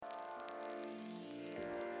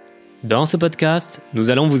Dans ce podcast, nous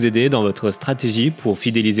allons vous aider dans votre stratégie pour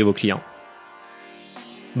fidéliser vos clients.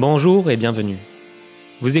 Bonjour et bienvenue.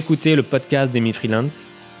 Vous écoutez le podcast d'Emi Freelance,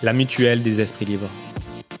 la mutuelle des esprits libres.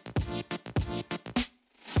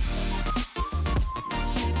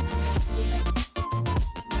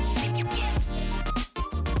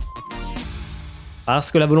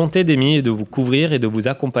 Parce que la volonté d'Emi est de vous couvrir et de vous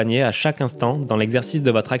accompagner à chaque instant dans l'exercice de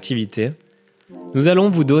votre activité, nous allons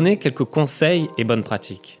vous donner quelques conseils et bonnes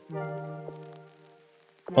pratiques.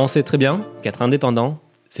 On sait très bien qu'être indépendant,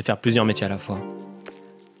 c'est faire plusieurs métiers à la fois.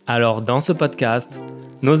 Alors dans ce podcast,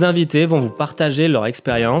 nos invités vont vous partager leur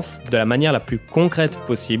expérience de la manière la plus concrète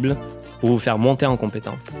possible pour vous faire monter en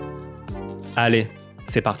compétences. Allez,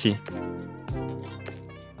 c'est parti.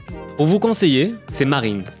 Pour vous conseiller, c'est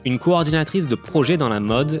Marine, une coordinatrice de projet dans la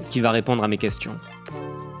mode qui va répondre à mes questions.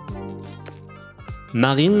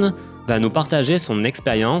 Marine va nous partager son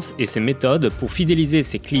expérience et ses méthodes pour fidéliser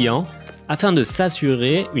ses clients afin de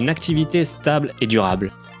s'assurer une activité stable et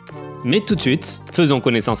durable. Mais tout de suite, faisons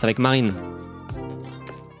connaissance avec Marine.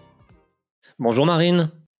 Bonjour Marine.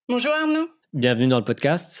 Bonjour Arnaud. Bienvenue dans le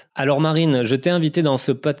podcast. Alors Marine, je t'ai invité dans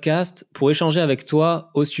ce podcast pour échanger avec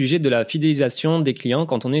toi au sujet de la fidélisation des clients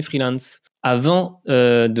quand on est freelance. Avant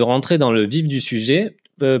de rentrer dans le vif du sujet,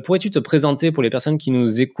 pourrais-tu te présenter pour les personnes qui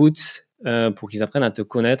nous écoutent pour qu'ils apprennent à te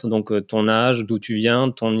connaître, donc ton âge, d'où tu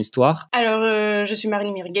viens, ton histoire? Alors, je suis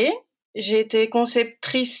Marine Mirguet. J'ai été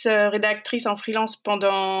conceptrice, rédactrice en freelance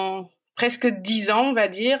pendant presque 10 ans, on va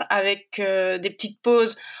dire, avec des petites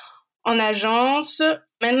pauses en agence.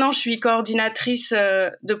 Maintenant, je suis coordinatrice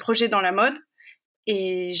de projet dans la mode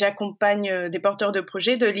et j'accompagne des porteurs de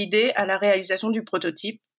projets de l'idée à la réalisation du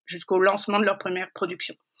prototype jusqu'au lancement de leur première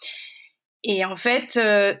production. Et en fait,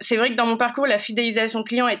 c'est vrai que dans mon parcours, la fidélisation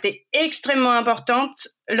client était extrêmement importante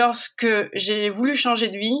lorsque j'ai voulu changer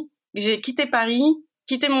de vie. J'ai quitté Paris,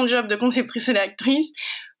 quitté mon job de conceptrice rédactrice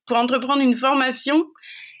pour entreprendre une formation,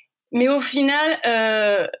 mais au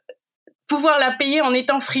final, pouvoir la payer en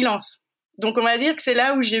étant freelance. Donc, on va dire que c'est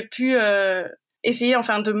là où j'ai pu essayer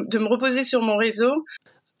de me reposer sur mon réseau.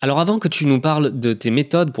 Alors avant que tu nous parles de tes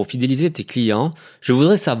méthodes pour fidéliser tes clients, je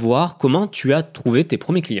voudrais savoir comment tu as trouvé tes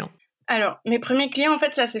premiers clients. Alors, mes premiers clients, en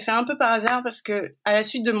fait, ça s'est fait un peu par hasard parce que à la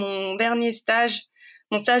suite de mon dernier stage,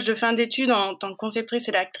 mon stage de fin d'études en tant que conceptrice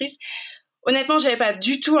et rédactrice, honnêtement, j'avais pas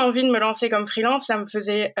du tout envie de me lancer comme freelance. Ça me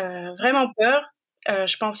faisait vraiment peur.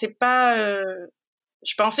 Je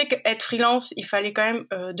pensais qu'être freelance, il fallait quand même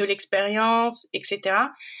de l'expérience, etc.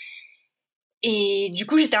 Et du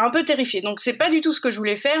coup, j'étais un peu terrifiée. Donc, c'est pas du tout ce que je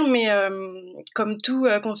voulais faire, mais comme tout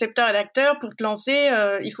concepteur et rédacteur, pour te lancer,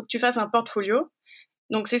 il faut que tu fasses un portfolio.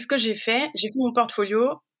 Donc, c'est ce que j'ai fait. J'ai fait mon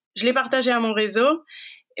portfolio, je l'ai partagé à mon réseau,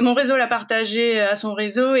 et mon réseau l'a partagé à son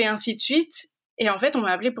réseau, et ainsi de suite. Et en fait, on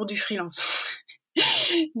m'a appelée pour du freelance.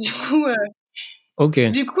 Du coup,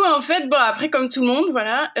 en fait, bon, après, comme tout le monde,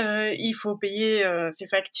 voilà, il faut payer ses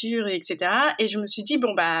factures, etc. Et je me suis dit,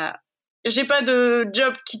 bon, bah, j'ai pas de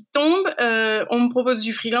job qui tombe, on me propose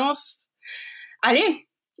du freelance. Allez,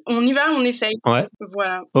 on y va, on essaye. Ouais.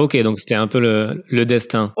 Voilà. Ok, donc c'était un peu le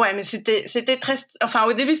destin. Ouais, mais c'était très... Enfin,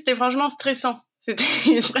 au début, c'était franchement stressant. C'était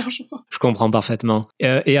franchement... Je comprends parfaitement.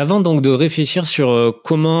 Et avant donc de réfléchir sur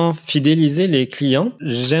comment fidéliser les clients,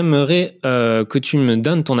 j'aimerais que tu me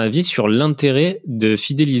donnes ton avis sur l'intérêt de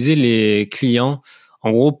fidéliser les clients. En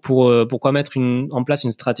gros, pourquoi mettre en place une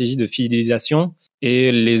stratégie de fidélisation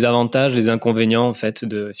et les avantages, les inconvénients en fait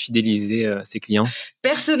de fidéliser ses clients.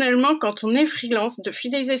 Personnellement, quand on est freelance, de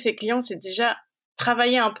fidéliser ses clients, c'est déjà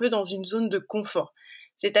travailler un peu dans une zone de confort.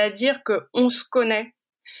 C'est-à-dire qu'on se connaît,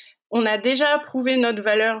 on a déjà prouvé notre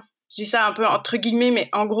valeur. Je dis ça un peu entre guillemets, mais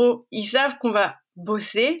en gros, ils savent qu'on va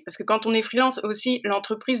bosser, parce que quand on est freelance aussi,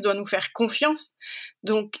 l'entreprise doit nous faire confiance.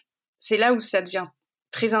 Donc, c'est là où ça devient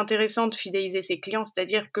très intéressant de fidéliser ses clients,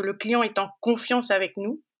 c'est-à-dire que le client est en confiance avec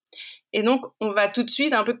nous. Et donc, on va tout de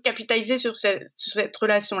suite un peu capitaliser sur cette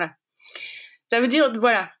relation-là. Ça veut dire,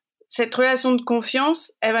 voilà, cette relation de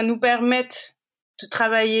confiance, elle va nous permettre de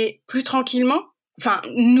travailler plus tranquillement, enfin,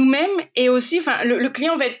 nous-mêmes, et aussi, enfin, le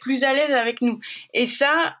client va être plus à l'aise avec nous. Et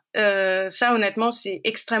ça, honnêtement, c'est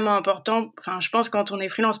extrêmement important. Enfin, je pense quand on est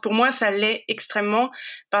freelance, pour moi, ça l'est extrêmement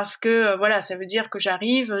parce que, voilà, ça veut dire que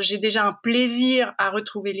j'arrive, j'ai déjà un plaisir à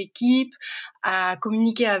retrouver l'équipe, à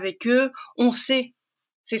communiquer avec eux. On sait,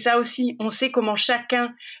 c'est ça aussi, on sait comment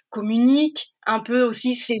chacun communique, un peu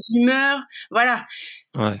aussi ses humeurs, voilà.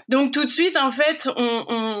 Ouais. Donc tout de suite, en fait,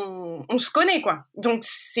 on se connaît, quoi. Donc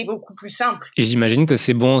c'est beaucoup plus simple. Et j'imagine que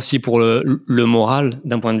c'est bon aussi pour le moral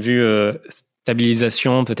d'un point de vue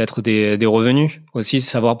stabilisation peut-être des revenus aussi,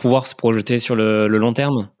 savoir pouvoir se projeter sur le long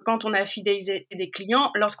terme. Quand on a fidélisé des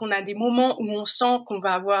clients, lorsqu'on a des moments où on sent qu'on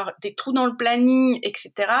va avoir des trous dans le planning,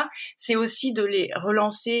 etc., c'est aussi de les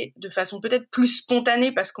relancer de façon peut-être plus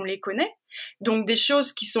spontanée parce qu'on les connaît. Donc des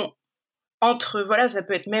choses qui sont entre, voilà, ça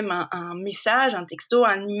peut être même un message, un texto,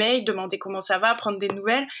 un email, demander comment ça va, prendre des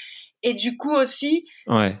nouvelles. Et du coup aussi,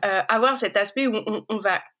 avoir cet aspect où on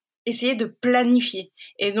va essayer de planifier.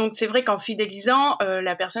 Et donc, c'est vrai qu'en fidélisant,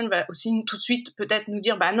 la personne va aussi tout de suite peut-être nous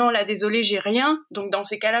dire « Bah non, là, désolé, j'ai rien. » Donc, dans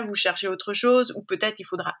ces cas-là, vous cherchez autre chose ou peut-être il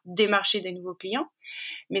faudra démarcher des nouveaux clients.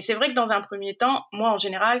 Mais c'est vrai que dans un premier temps, moi, en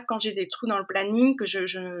général, quand j'ai des trous dans le planning, que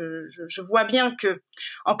je vois bien que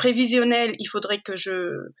en prévisionnel, il faudrait que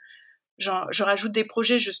je rajoute des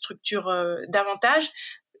projets, je structure davantage.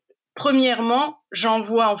 Premièrement,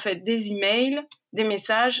 j'envoie en fait des emails, des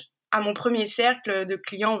messages à mon premier cercle de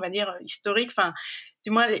clients, on va dire historiques, enfin, du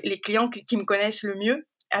moins les clients qui me connaissent le mieux,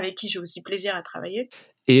 avec qui j'ai aussi plaisir à travailler.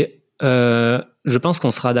 Et je pense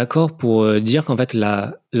qu'on sera d'accord pour dire qu'en fait,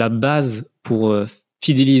 la base pour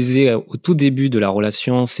fidéliser au tout début de la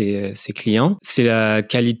relation ses clients, c'est la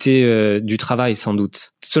qualité du travail sans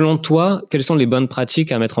doute. Selon toi, quelles sont les bonnes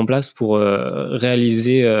pratiques à mettre en place pour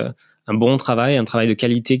réaliser un bon travail, un travail de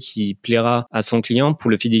qualité qui plaira à son client pour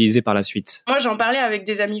le fidéliser par la suite? Moi, j'en parlais avec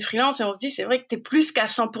des amis freelance et on se dit, c'est vrai que t'es plus qu'à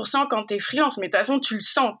 100% quand t'es freelance, mais de toute façon, tu le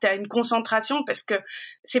sens, t'as une concentration parce que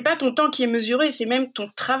c'est pas ton temps qui est mesuré, c'est même ton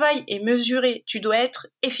travail est mesuré. Tu dois être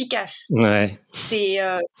efficace. Ouais.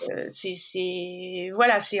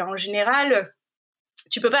 Voilà, c'est en général,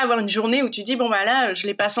 tu peux pas avoir une journée où tu dis, bon, bah là, je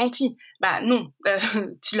l'ai pas senti. Bah non,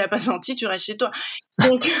 tu l'as pas senti, tu restes chez toi.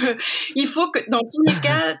 Donc, il faut que dans tous les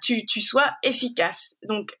cas, tu sois efficace.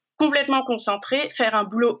 Donc, complètement concentré, faire un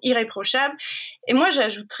boulot irréprochable. Et moi,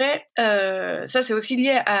 j'ajouterais, ça c'est aussi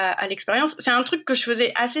lié à l'expérience, c'est un truc que je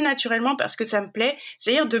faisais assez naturellement parce que ça me plaît,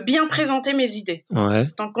 c'est-à-dire de bien présenter mes idées. Ouais. En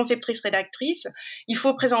tant que conceptrice-rédactrice, il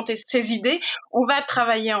faut présenter ses idées. On va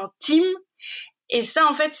travailler en team. Et ça,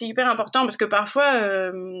 en fait, c'est hyper important parce que parfois,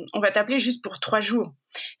 on va t'appeler juste pour 3 jours.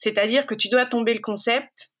 C'est-à-dire que tu dois tomber le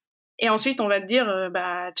concept et ensuite, on va te dire,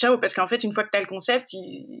 bah, ciao, parce qu'en fait, une fois que tu as le concept,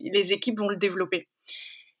 les équipes vont le développer.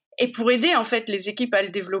 Et pour aider, en fait, les équipes à le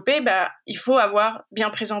développer, bah, il faut avoir bien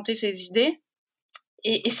présenté ses idées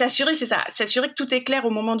et s'assurer, c'est ça, s'assurer que tout est clair au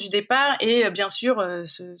moment du départ et bien sûr,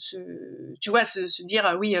 tu vois, se dire,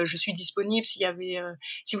 ah oui, je suis disponible si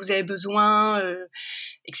vous avez besoin,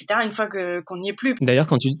 etc. Une fois qu'on n'y est plus. D'ailleurs,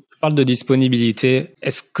 quand tu parles de disponibilité,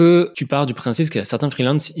 est-ce que tu pars du principe qu'il y a certains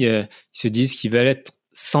freelances, ils se disent qu'ils veulent être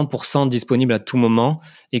 100% disponibles à tout moment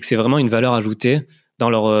et que c'est vraiment une valeur ajoutée dans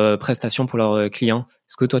leur prestation pour leurs clients?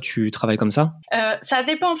 Est-ce que toi, tu travailles comme ça? Ça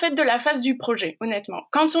dépend en fait de la phase du projet, honnêtement.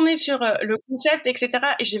 Quand on est sur le concept, etc.,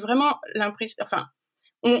 et j'ai vraiment l'impression... Enfin,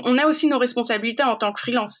 on a aussi nos responsabilités en tant que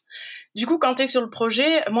freelance. Du coup, quand tu es sur le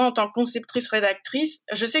projet, moi, en tant que conceptrice-rédactrice,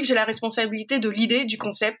 je sais que j'ai la responsabilité de l'idée, du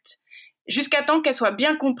concept, jusqu'à temps qu'elle soit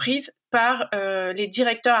bien comprise par les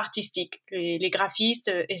directeurs artistiques, les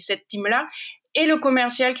graphistes et cette team-là, et le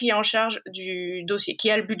commercial qui est en charge du dossier, qui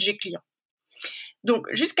a le budget client. Donc,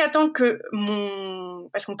 jusqu'à temps que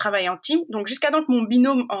parce qu'on travaille en team, donc jusqu'à temps que mon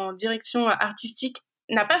binôme en direction artistique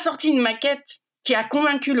n'a pas sorti une maquette qui a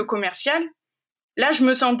convaincu le commercial, là, je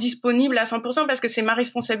me sens disponible à 100% parce que c'est ma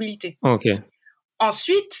responsabilité. Ok.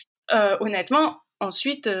 Ensuite, honnêtement,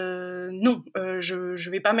 non. Je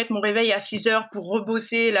vais pas mettre mon réveil à 6 heures pour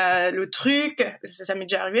rebosser le truc. Ça m'est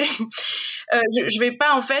déjà arrivé. Je vais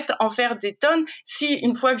pas, en fait, en faire des tonnes. Si,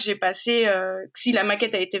 une fois que j'ai passé, si la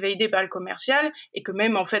maquette a été validée par le commercial et que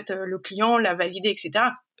même, en fait, le client l'a validée, etc.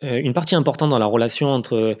 Une partie importante dans la relation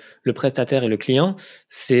entre le prestataire et le client,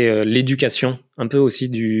 c'est l'éducation, un peu aussi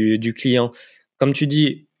du client. Comme tu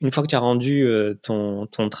dis, une fois que tu as rendu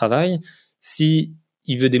ton travail, si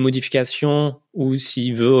il veut des modifications ou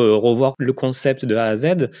s'il veut revoir le concept de A à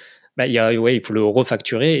Z, bah, il faut le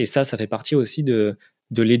refacturer et ça fait partie aussi de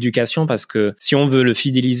l'éducation parce que si on veut le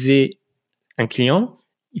fidéliser un client,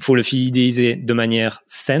 il faut le fidéliser de manière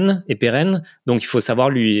saine et pérenne, donc il faut savoir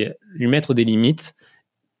lui mettre des limites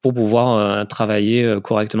pour pouvoir travailler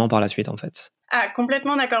correctement par la suite, en fait. Ah,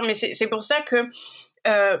 complètement d'accord, mais c'est pour ça que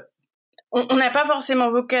on n'a pas forcément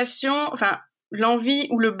vocation, enfin, l'envie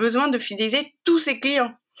ou le besoin de fidéliser tous ses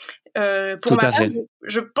clients. Pour ma part,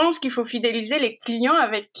 je pense qu'il faut fidéliser les clients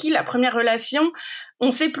avec qui la première relation, on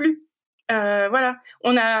ne sait plus. Voilà,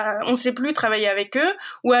 on sait plus travailler avec eux,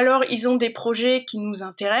 ou alors ils ont des projets qui nous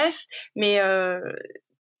intéressent, mais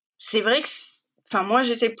c'est vrai que, enfin, moi,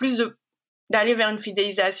 j'essaie plus d'aller vers une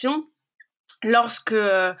fidélisation lorsque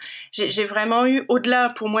j'ai vraiment eu,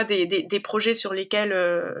 au-delà pour moi des projets sur lesquels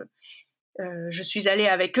je suis allée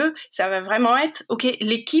avec eux, ça va vraiment être, ok,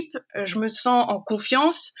 l'équipe, je me sens en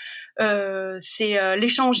confiance,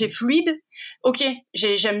 l'échange est fluide, ok,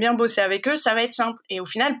 j'aime bien bosser avec eux, ça va être simple. Et au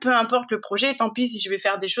final, peu importe le projet, tant pis si je vais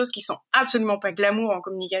faire des choses qui sont absolument pas glamour en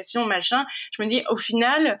communication, machin, je me dis, au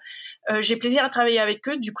final, j'ai plaisir à travailler avec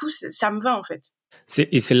eux, du coup, ça me va en fait.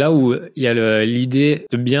 Et c'est là où il y a l'idée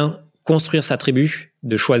de bien construire sa tribu,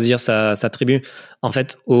 de choisir sa tribu. En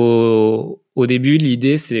fait, au début,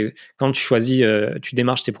 l'idée, c'est quand tu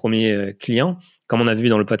démarches tes premiers clients, comme on a vu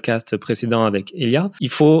dans le podcast précédent avec Elia, il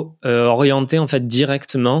faut orienter en fait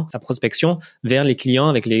directement sa prospection vers les clients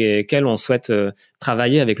avec lesquels on souhaite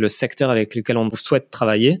travailler, avec le secteur avec lequel on souhaite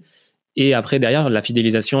travailler. Et après, derrière, la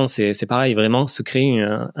fidélisation, c'est pareil, vraiment se créer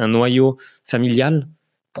un noyau familial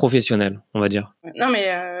professionnel, on va dire. Non, mais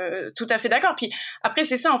tout à fait d'accord. Puis après,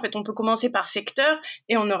 c'est ça, en fait, on peut commencer par secteur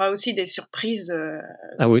et on aura aussi des surprises.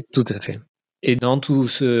 Ah oui, tout à fait. Et dans tout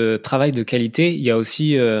ce travail de qualité, il y a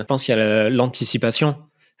aussi, je pense qu'il y a l'anticipation.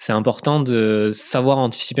 C'est important de savoir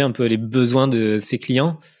anticiper un peu les besoins de ses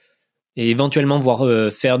clients et éventuellement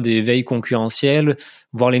voir faire des veilles concurrentielles,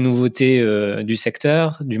 voir les nouveautés du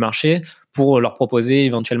secteur, du marché, pour leur proposer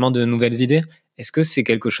éventuellement de nouvelles idées. Est-ce que c'est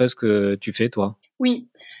quelque chose que tu fais, toi? Oui.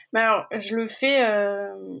 Mais alors, je le fais.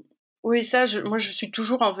 Oui, ça, moi, je suis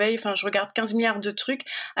toujours en veille. Enfin, je regarde 15 milliards de trucs.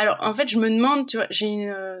 Alors, en fait, je me demande, tu vois, j'ai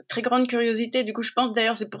une très grande curiosité. Du coup, je pense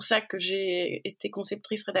d'ailleurs, c'est pour ça que j'ai été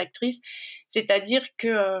conceptrice-rédactrice. C'est-à-dire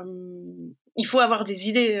que il faut avoir des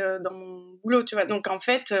idées dans mon boulot, tu vois. Donc, en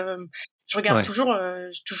fait, je regarde toujours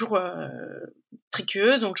très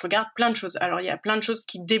curieuse. Donc, je regarde plein de choses. Alors, il y a plein de choses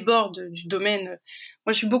qui débordent du domaine.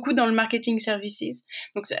 Moi, je suis beaucoup dans le marketing services.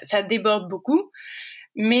 Donc, ça déborde beaucoup.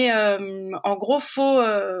 Mais en gros,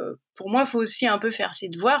 pour moi, faut aussi un peu faire ses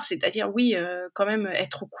devoirs, c'est-à-dire oui, quand même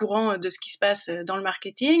être au courant de ce qui se passe dans le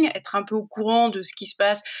marketing, être un peu au courant de ce qui se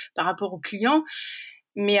passe par rapport aux clients,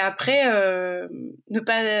 mais après ne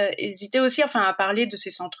pas hésiter aussi, enfin, à parler de ses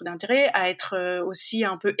centres d'intérêt, à être aussi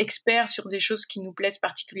un peu expert sur des choses qui nous plaisent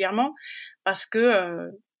particulièrement, parce que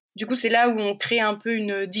du coup, c'est là où on crée un peu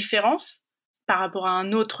une différence par rapport à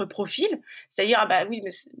un autre profil, c'est-à-dire ah bah oui,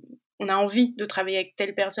 mais on a envie de travailler avec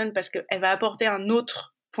telle personne parce qu'elle va apporter un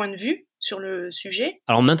autre point de vue sur le sujet.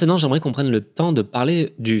 Alors maintenant, j'aimerais qu'on prenne le temps de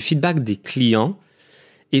parler du feedback des clients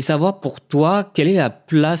et savoir pour toi quelle est la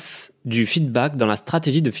place du feedback dans la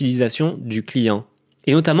stratégie de fidélisation du client.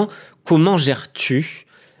 Et notamment, comment gères-tu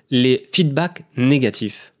les feedbacks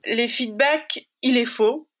négatifs? Les feedbacks, il est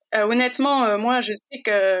faux. Honnêtement, moi, je sais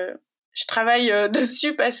que je travaille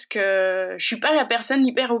dessus parce que je suis pas la personne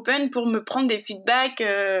hyper open pour me prendre des feedbacks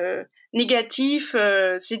négatifs.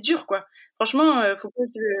 C'est dur, quoi. Franchement, faut pas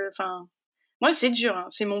enfin, moi, c'est dur. Hein.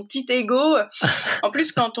 C'est mon petit ego. En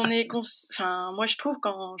plus, quand on est, enfin, moi, je trouve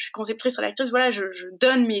quand je suis conceptrice rédactrice, voilà, je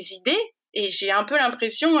donne mes idées et j'ai un peu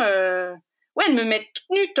l'impression, ouais, de me mettre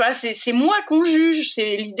toute nue. Toi, c'est moi qu'on juge.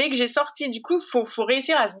 C'est l'idée que j'ai sortie. Du coup, faut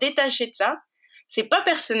réussir à se détacher de ça. C'est pas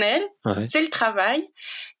personnel, Ouais. c'est le travail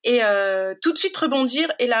et tout de suite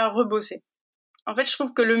rebondir et la rebosser. En fait, je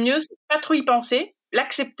trouve que le mieux, c'est pas trop y penser,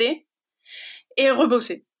 l'accepter et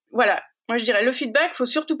rebosser. Voilà. Moi, je dirais le feedback, faut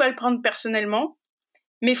surtout pas le prendre personnellement,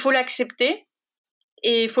 mais faut l'accepter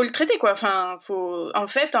et faut le traiter, quoi. Enfin, en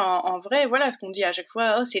fait, en vrai, voilà, ce qu'on dit à chaque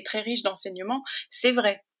fois, oh, c'est très riche d'enseignements, c'est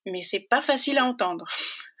vrai, mais c'est pas facile à entendre.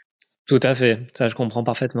 Tout à fait, ça je comprends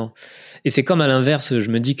parfaitement. Et c'est comme à l'inverse, je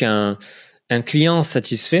me dis qu'un client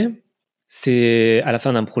satisfait, c'est à la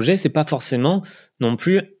fin d'un projet, c'est pas forcément non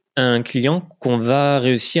plus un client qu'on va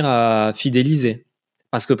réussir à fidéliser.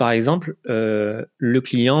 Parce que par exemple, le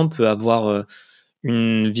client peut avoir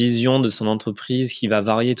une vision de son entreprise qui va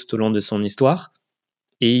varier tout au long de son histoire,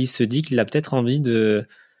 et il se dit qu'il a peut-être envie de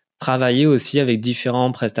travailler aussi avec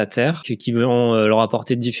différents prestataires qui vont leur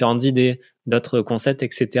apporter différentes idées, d'autres concepts,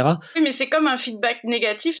 etc. Oui, mais c'est comme un feedback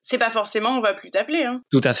négatif, c'est pas forcément on va plus t'appeler. Hein.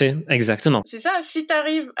 Tout à fait, exactement. C'est ça, si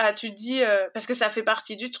t'arrives à, tu te dis, parce que ça fait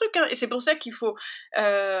partie du truc, hein, et c'est pour ça qu'il faut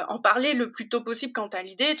en parler le plus tôt possible quand t'as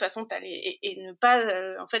l'idée, de toute façon, et ne pas,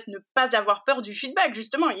 en fait, ne pas avoir peur du feedback,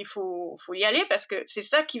 justement, il faut y aller parce que c'est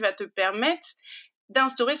ça qui va te permettre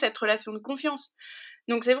d'instaurer cette relation de confiance.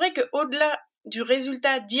 Donc c'est vrai qu'au-delà du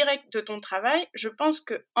résultat direct de ton travail, je pense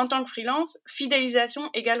que en tant que freelance, fidélisation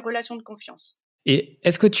égale relation de confiance. Et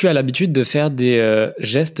est-ce que tu as l'habitude de faire des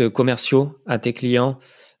gestes commerciaux à tes clients,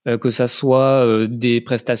 que ça soit des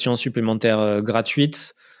prestations supplémentaires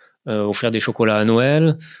gratuites, offrir des chocolats à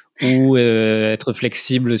Noël, ou être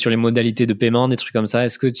flexible sur les modalités de paiement, des trucs comme ça?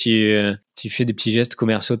 Est-ce que tu fais des petits gestes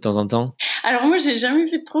commerciaux de temps en temps? Alors moi, j'ai jamais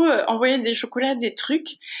fait trop envoyer des chocolats, des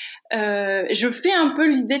trucs. Je fais un peu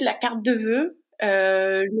l'idée de la carte de vœux.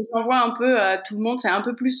 Je les envoie un peu à tout le monde. C'est un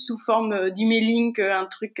peu plus sous forme d'emailing qu'un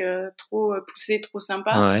truc trop poussé, trop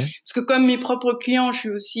sympa. Ouais. Parce que comme mes propres clients, je suis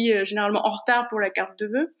aussi généralement en retard pour la carte de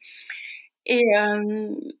vœux. Et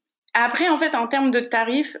après, en fait, en termes de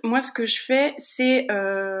tarifs, moi, ce que je fais, c'est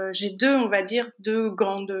j'ai on va dire, deux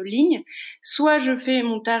grandes lignes. Soit je fais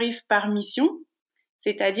mon tarif par mission,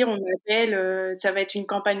 c'est-à-dire on m'appelle, ça va être une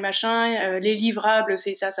campagne machin, les livrables,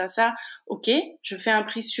 c'est ça, ça, ça. Ok, je fais un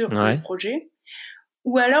prix sur le Ouais. projet.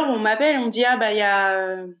 Ou alors on m'appelle, on me dit ah bah il y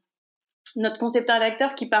a notre concepteur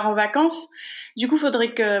rédacteur qui part en vacances. Du coup,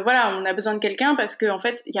 faudrait que voilà, on a besoin de quelqu'un parce que en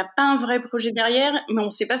fait, il y a pas un vrai projet derrière, mais on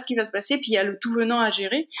sait pas ce qui va se passer. Puis il y a le tout venant à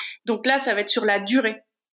gérer. Donc là, ça va être sur la durée.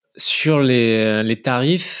 Sur les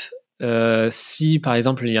tarifs, si par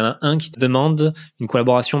exemple il y en a un qui te demande une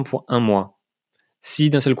collaboration pour 1 mois, si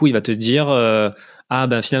d'un seul coup il va te dire ah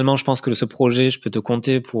ben finalement je pense que ce projet je peux te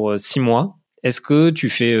compter pour 6 mois, est-ce que tu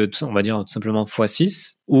fais on va dire tout simplement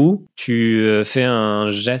x6 ou tu fais un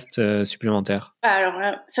geste supplémentaire? Alors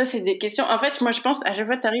là, ça c'est des questions. En fait, moi je pense à chaque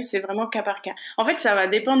fois tarif, c'est vraiment cas par cas. En fait, ça va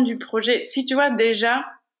dépendre du projet. Si tu vois déjà,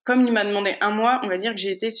 comme il m'a demandé 1 mois, on va dire que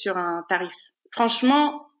j'ai été sur un tarif.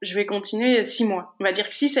 Franchement, je vais continuer 6 mois. On va dire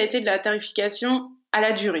que si ça a été de la tarification à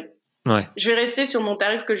la durée. Ouais. Je vais rester sur mon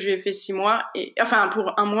tarif que je lui ai fait 6 mois, enfin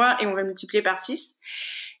pour 1 mois, et on va multiplier par 6.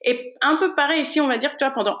 Et un peu pareil ici, on va dire que tu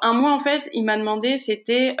vois, pendant 1 mois, en fait, il m'a demandé,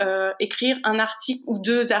 c'était écrire un article ou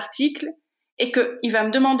 2 articles, et qu'il va me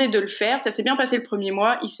demander de le faire. Ça s'est bien passé le premier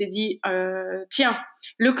mois. Il s'est dit, tiens,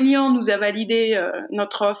 le client nous a validé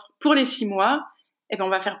notre offre pour les 6 mois. Eh ben, on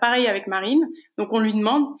va faire pareil avec Marine. Donc, on lui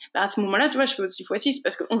demande, bah, à ce moment-là, tu vois, je fais aussi x6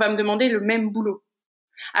 parce qu'on va me demander le même boulot.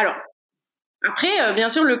 Alors, après, bien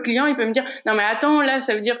sûr, le client, il peut me dire, non, mais attends, là,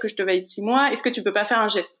 ça veut dire que je te valide 6 mois. Est-ce que tu peux pas faire un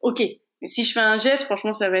geste? Ok. Mais si je fais un geste,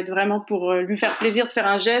 franchement, ça va être vraiment pour lui faire plaisir de faire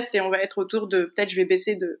un geste et on va être autour de, peut-être, je vais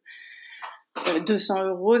baisser de 200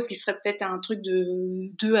 €, ce qui serait peut-être un truc de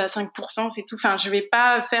 2 à 5%, c'est tout. Enfin, je vais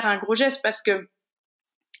pas faire un gros geste parce que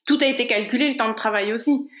tout a été calculé, le temps de travail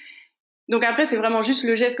aussi. Donc après, c'est vraiment juste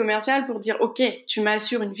le geste commercial pour dire, ok, tu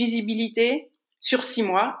m'assures une visibilité sur 6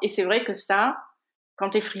 mois. Et c'est vrai que ça,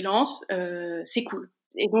 quand t'es freelance, c'est cool.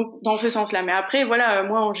 Et donc, dans ce sens-là. Mais après, voilà,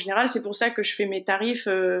 moi, en général, c'est pour ça que je fais mes tarifs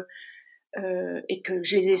et que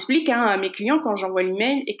je les explique à mes clients quand j'envoie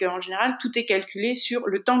l'email et qu'en général, tout est calculé sur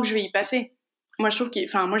le temps que je vais y passer. Moi, je trouve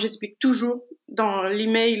moi, j'explique toujours dans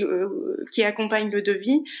l'email qui accompagne le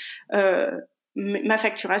devis ma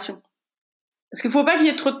facturation. Parce qu'il faut pas qu'il y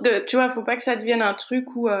ait trop de, tu vois, faut pas que ça devienne un truc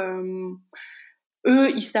où eux,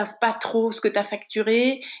 ils savent pas trop ce que t'as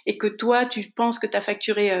facturé et que toi, tu penses que t'as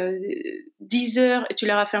facturé 10 heures et tu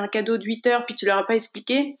leur as fait un cadeau de 8 heures puis tu leur as pas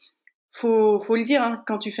expliqué. Faut le dire, hein.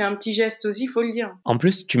 Quand tu fais un petit geste aussi, faut le dire. En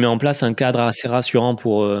plus, tu mets en place un cadre assez rassurant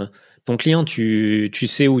pour ton client. Tu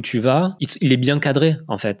sais où tu vas. Il est bien cadré,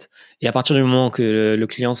 en fait. Et à partir du moment que le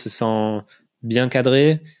client se sent bien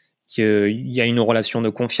cadré, qu'il y a une relation de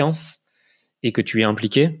confiance et que tu es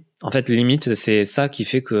impliqué, en fait, limite, c'est ça qui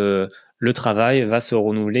fait que le travail va se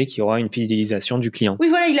renouveler, qu'il y aura une fidélisation du client. Oui,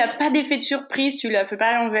 voilà, il a pas d'effet de surprise, tu la fais pas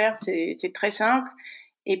à l'envers, c'est très simple.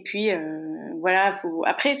 Et puis voilà,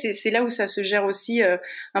 après c'est là où ça se gère aussi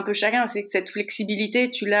un peu chacun, c'est que cette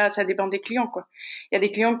flexibilité, ça dépend des clients quoi. Il y a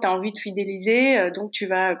des clients que tu as envie de fidéliser, donc tu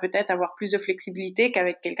vas peut-être avoir plus de flexibilité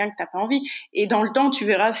qu'avec quelqu'un que t'as pas envie. Et dans le temps, tu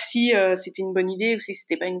verras si c'était une bonne idée ou si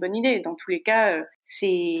c'était pas une bonne idée. Dans tous les cas,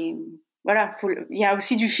 voilà, il y a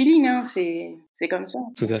aussi du feeling, hein, c'est comme ça.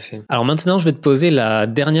 Tout à fait. Alors maintenant, je vais te poser la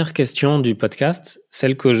dernière question du podcast,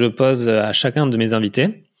 celle que je pose à chacun de mes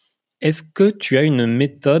invités. Est-ce que tu as une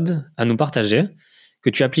méthode à nous partager que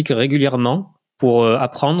tu appliques régulièrement pour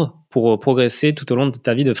apprendre, pour progresser tout au long de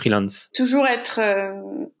ta vie de freelance? Toujours être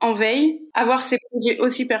en veille, avoir ses projets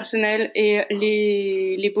aussi personnels et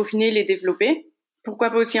les peaufiner, les développer. Pourquoi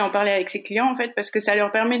pas aussi en parler avec ses clients en fait, parce que ça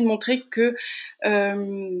leur permet de montrer que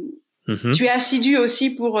tu es assidu aussi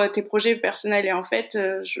pour tes projets personnels. Et en fait,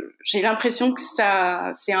 j'ai l'impression que ça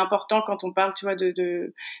c'est important quand on parle, tu vois,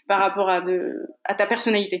 par rapport à ta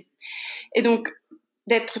personnalité. Et donc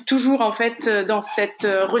d'être toujours en fait dans cette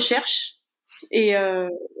recherche et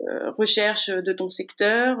recherche de ton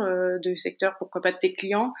secteur, du secteur pourquoi pas de tes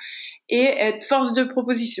clients, et être force de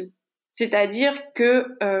proposition. C'est-à-dire que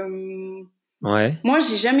moi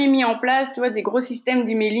j'ai jamais mis en place, tu vois, des gros systèmes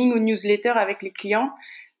d'emailing ou newsletter avec les clients,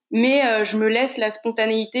 mais je me laisse la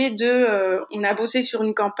spontanéité de on a bossé sur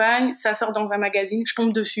une campagne, ça sort dans un magazine, je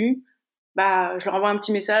tombe dessus. Bah, je leur envoie un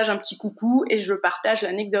petit message, un petit coucou, et je le partage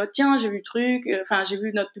l'anecdote. Tiens, j'ai vu le truc, j'ai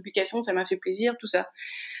vu notre publication, ça m'a fait plaisir, tout ça.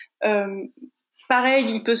 pareil,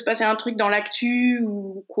 il peut se passer un truc dans l'actu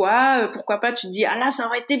ou quoi, pourquoi pas, tu te dis, ah là, ça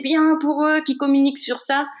aurait été bien pour eux qui communiquent sur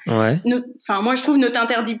ça. Ouais. Enfin, moi, je trouve, ne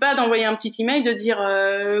t'interdis pas d'envoyer un petit email, de dire,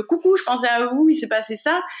 coucou, je pensais à vous, il s'est passé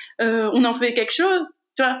ça, on en fait quelque chose,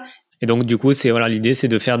 tu vois. Et donc, du coup, l'idée, c'est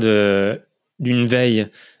de faire d'une veille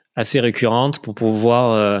assez récurrente pour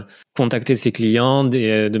pouvoir contacter ses clients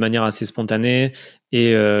de manière assez spontanée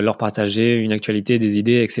et leur partager une actualité, des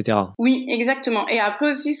idées, etc. Oui, exactement. Et après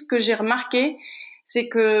aussi, ce que j'ai remarqué, c'est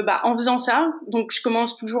que en faisant ça, donc je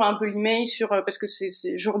commence toujours un peu l'email parce que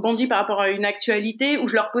je rebondis par rapport à une actualité où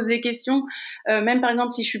je leur pose des questions. Même par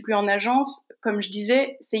exemple, si je suis plus en agence, comme je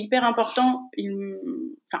disais, c'est hyper important.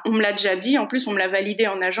 On me l'a déjà dit, en plus on me l'a validé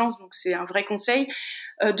en agence, donc c'est un vrai conseil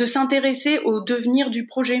de s'intéresser au devenir du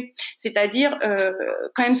projet. C'est-à-dire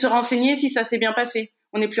quand même se renseigner si ça s'est bien passé.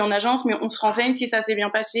 On n'est plus en agence, mais on se renseigne si ça s'est bien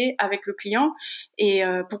passé avec le client et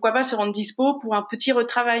pourquoi pas se rendre dispo pour un petit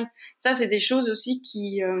retravail. Ça, c'est des choses aussi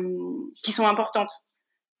qui sont importantes.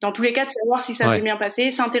 Dans tous les cas, de savoir si ça s'est bien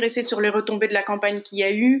passé, s'intéresser sur les retombées de la campagne qu'il y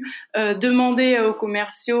a eu, demander aux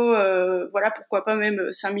commerciaux, pourquoi pas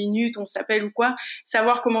même 5 minutes, on s'appelle ou quoi,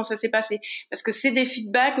 savoir comment ça s'est passé. Parce que c'est des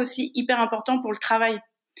feedbacks aussi hyper importants pour le travail.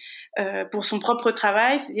 Pour son propre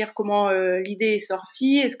travail, c'est-à-dire comment l'idée est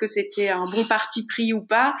sortie, est-ce que c'était un bon parti pris ou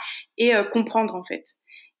pas, et comprendre en fait.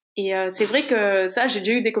 Et c'est vrai que ça, j'ai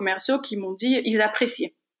déjà eu des commerciaux qui m'ont dit, ils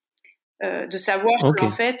appréciaient de savoir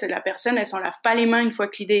qu'en fait, la personne, elle s'en lave pas les mains une fois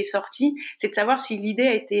que l'idée est sortie, c'est de savoir si l'idée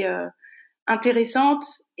a été intéressante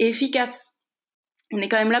et efficace. On est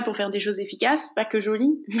quand même là pour faire des choses efficaces, pas que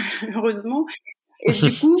jolies, malheureusement. Et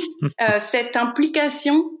du coup, cette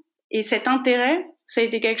implication et cet intérêt, ça a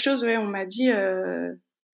été quelque chose, on m'a dit,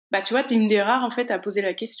 tu vois, t'es une des rares, en fait, à poser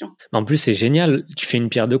la question. En plus, c'est génial, tu fais une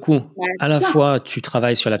pierre deux coups. À la fois, tu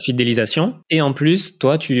travailles sur la fidélisation et en plus,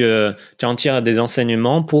 toi, tu en tires des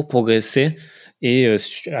enseignements pour progresser et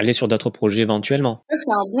aller sur d'autres projets éventuellement. Ça,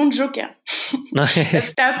 c'est un bon joker. Parce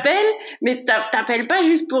que t'appelles, mais t'appelles pas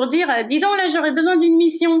juste pour dire, dis donc, là, j'aurais besoin d'une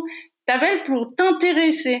mission. T'appelles pour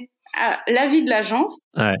t'intéresser à la vie de l'agence.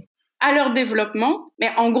 Ouais. À leur développement, mais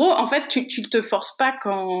en gros, en fait, tu te forces pas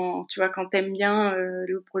quand t'aimes bien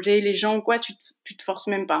le projet, les gens ou quoi, tu te forces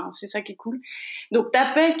même pas, hein, c'est ça qui est cool. Donc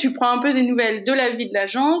t'appelles, tu prends un peu des nouvelles de la vie de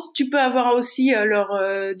l'agence, tu peux avoir aussi leur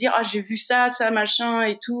dire j'ai vu ça machin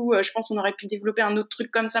et tout, je pense qu'on aurait pu développer un autre truc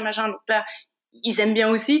comme ça machin, donc là ils aiment bien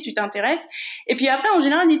aussi, tu t'intéresses. Et puis après, en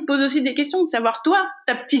général, ils te posent aussi des questions de savoir, toi,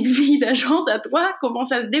 ta petite vie d'agence à toi, comment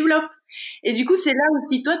ça se développe. Et du coup, c'est là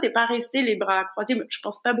aussi, toi, t'es pas resté les bras croisés. Je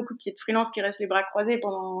pense pas beaucoup qu'il y ait de freelance qui restent les bras croisés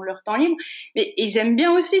pendant leur temps libre, mais ils aiment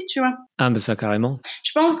bien aussi, tu vois. Ah, ben ça, carrément.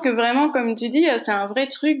 Je pense que vraiment, comme tu dis, c'est un vrai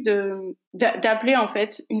truc d'appeler, en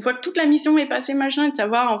fait, une fois que toute la mission est passée, machin, et de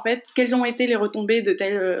savoir, en fait, quelles ont été les retombées de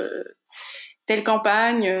telle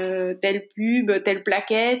campagne, telle pub, telle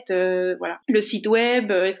plaquette, voilà. Le site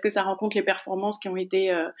web, est-ce que ça rencontre les performances qui ont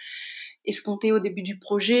été escomptées au début du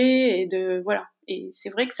projet, et voilà. Et c'est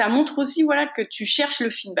vrai que ça montre aussi, voilà, que tu cherches le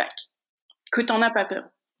feedback, que t'en as pas peur.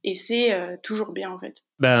 Et c'est toujours bien, en fait.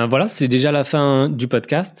 Ben voilà, c'est déjà la fin du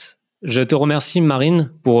podcast. Je te remercie,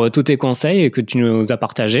 Marine, pour tous tes conseils que tu nous as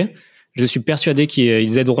partagés. Je suis persuadé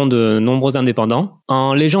qu'ils aideront de nombreux indépendants.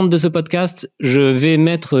 En légende de ce podcast, je vais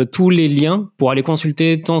mettre tous les liens pour aller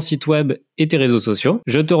consulter ton site web et tes réseaux sociaux.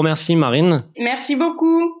 Je te remercie, Marine. Merci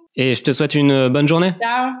beaucoup. Et je te souhaite une bonne journée.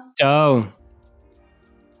 Ciao. Ciao.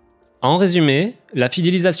 En résumé, la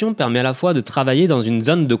fidélisation permet à la fois de travailler dans une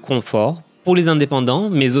zone de confort pour les indépendants,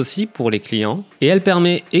 mais aussi pour les clients. Et elle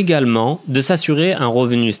permet également de s'assurer un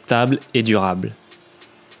revenu stable et durable.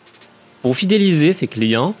 Pour fidéliser ses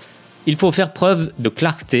clients, il faut faire preuve de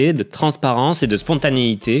clarté, de transparence et de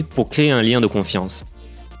spontanéité pour créer un lien de confiance.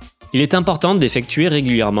 Il est important d'effectuer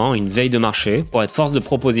régulièrement une veille de marché pour être force de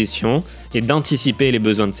proposition et d'anticiper les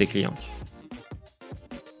besoins de ses clients.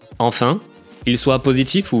 Enfin, qu'il soit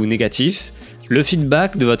positif ou négatif, le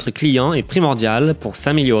feedback de votre client est primordial pour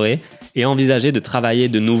s'améliorer et envisager de travailler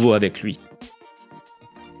de nouveau avec lui.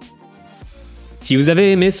 Si vous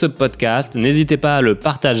avez aimé ce podcast, n'hésitez pas à le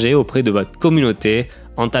partager auprès de votre communauté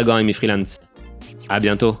en taguant Amy Freelance. À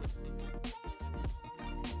bientôt.